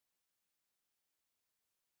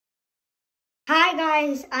Hi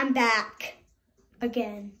guys, I'm back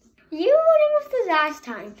again. You remember the last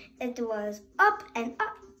time it was up and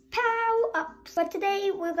up, power ups. But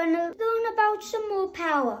today we're gonna learn about some more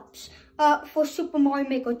power ups for Super Mario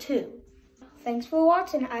Maker 2. Thanks for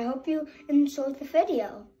watching. I hope you enjoyed the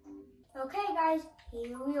video. Okay guys,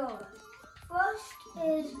 here we are. First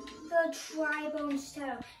is the Tri-Bone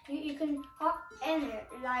Cell. You can hop in it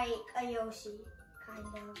like a Yoshi, kind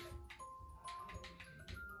of.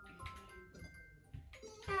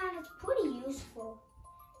 And it's pretty useful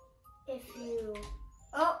if you...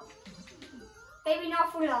 Oh, maybe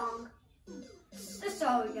not for long.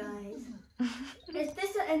 Sorry guys. Is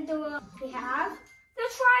this the end of we have? The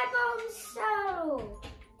Tri-Bone Cell.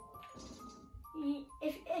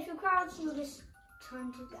 If you crouch, you just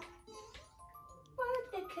turn to that.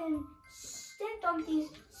 But it can stand on these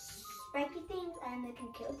spiky things and it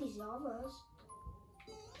can kill these llamas.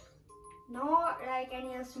 Not like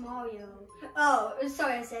any else Mario. Oh,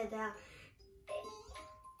 sorry I said that.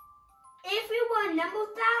 If you want to number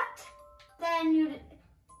that, then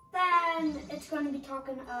it's going to be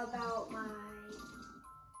talking about my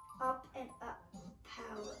up and up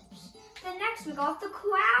powers. Then next we got the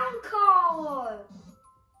crown card.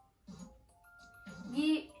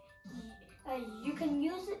 You can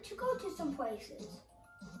use it to go to some places.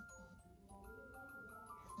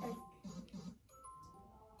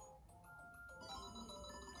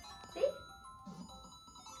 See?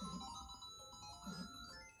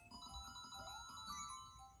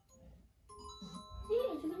 See,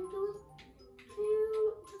 you can do it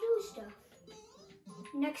to do stuff.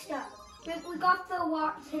 Next up, we got the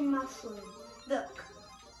rotten mushroom. Look,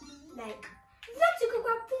 like, let's go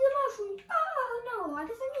grab the mushroom. Oh no, I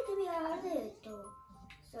guess I need to be a little.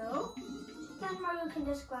 So, then Mario can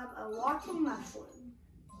just grab a rotten mushroom.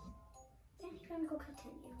 Then you can go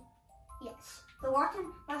continue. Yes, the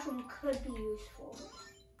rotten mushroom could be useful.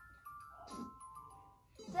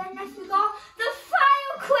 Then next we got the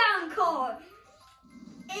Fire Crown card.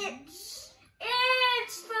 It's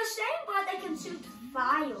the same, but they can shoot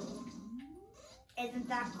fire. Isn't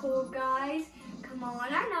that cool, guys? Come on,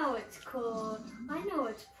 I know it's cool. I know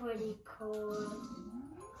it's pretty cool.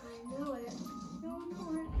 I know it. I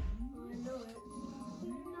know it. I know it. I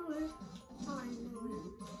know it. I know it.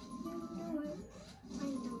 I know it. I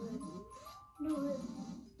know it. Know it.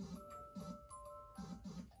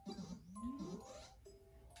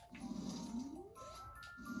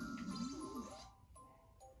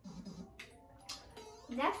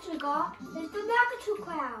 Next we got is the Lakitu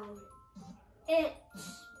crown. It's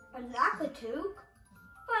a Lakitu,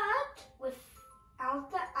 but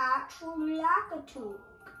without the actual Lakitu.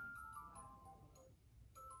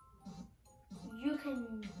 You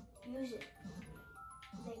can use it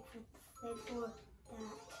like for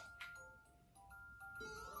that.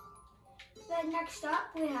 Then next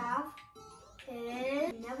up we have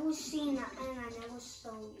is, never seen that and I never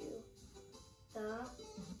shown you. The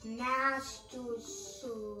Master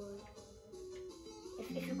Sword.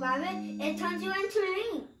 If you grab it, it turns you into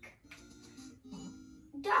Link.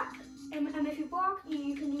 Duck. And if you block,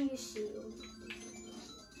 you can do your shield.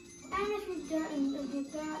 And if you do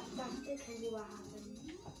that, it can be what happens.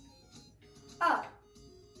 Oh,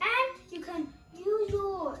 and you can use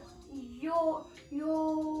your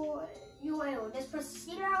arrow. Just press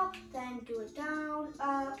C out, then do it down,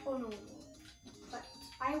 up, or normal. But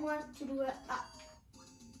I want to do it up.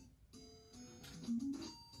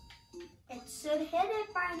 It should hit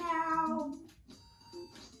it by now.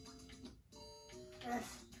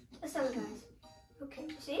 Let's go, guys. Okay,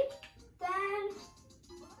 see? Then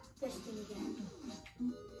this thing again.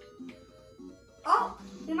 Oh,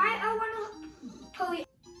 you might want to hurry.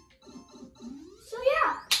 So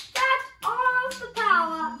yeah, that's all of the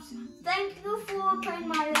power-ups. Thank you for playing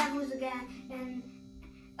my levels again.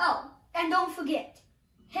 And don't forget,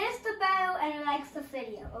 hit the bell and like the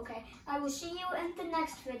video, okay? I will see you in the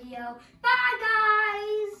next video. Bye,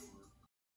 guys!